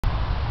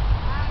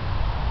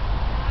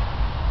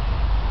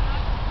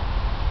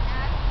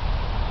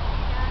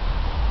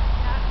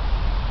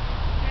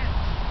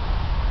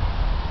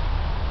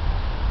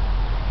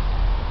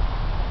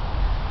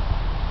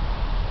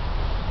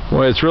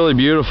Well, it's really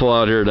beautiful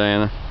out here,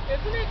 Diana.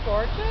 Isn't it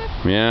gorgeous?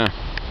 Yeah.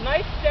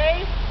 Nice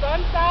day,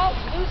 sun's out,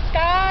 blue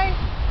sky.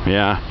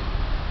 Yeah.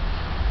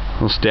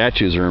 Those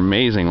statues are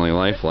amazingly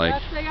lifelike.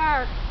 Yes, they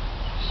are.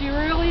 She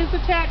really is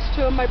attached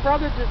to them. My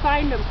brother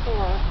designed them for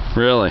her.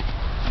 Really?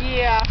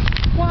 Yeah.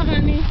 Well,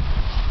 honey.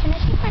 Can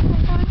I keep my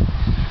phone on?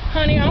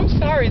 Honey, I'm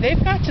sorry.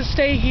 They've got to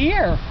stay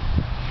here.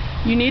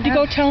 You need to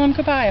go tell them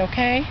goodbye,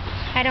 okay?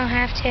 I don't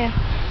have to.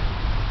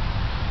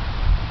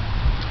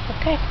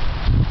 Okay.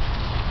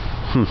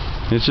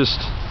 It's just...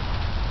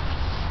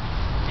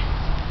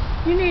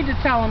 You need to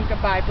tell them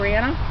goodbye,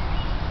 Brianna.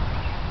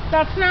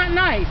 That's not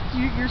nice.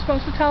 You're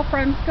supposed to tell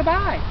friends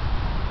goodbye.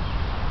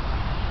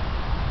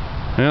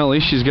 Well, at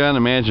least she's got an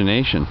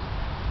imagination.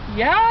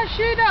 Yeah,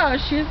 she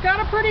does. She's got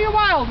a pretty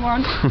wild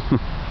one.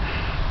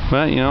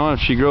 But, you know, if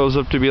she grows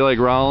up to be like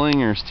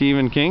Rowling or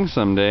Stephen King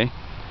someday,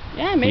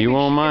 yeah, maybe you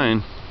won't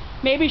mind.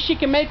 Maybe she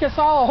can make us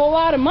all a whole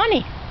lot of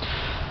money.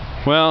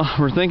 Well,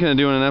 we're thinking of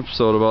doing an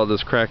episode about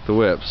this Crack the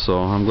Whip, so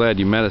I'm glad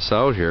you met us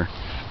out here.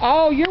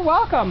 Oh, you're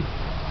welcome.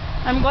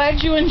 I'm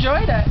glad you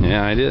enjoyed it.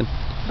 Yeah, I did.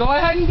 Go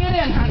ahead and get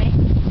in, honey.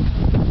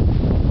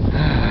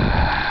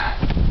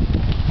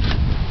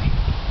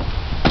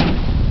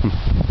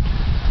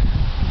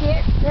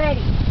 Get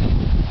ready.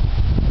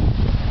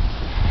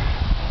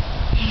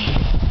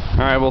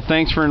 Alright, well,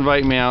 thanks for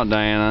inviting me out,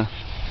 Diana.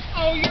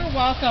 Oh, you're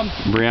welcome.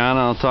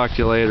 Brianna, I'll talk to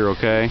you later,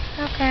 okay?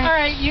 Okay. All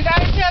right, you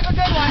guys have a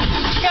good one.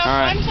 You got All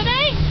right. fun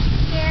today?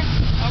 Yeah.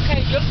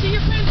 Okay, you'll see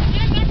your friends again.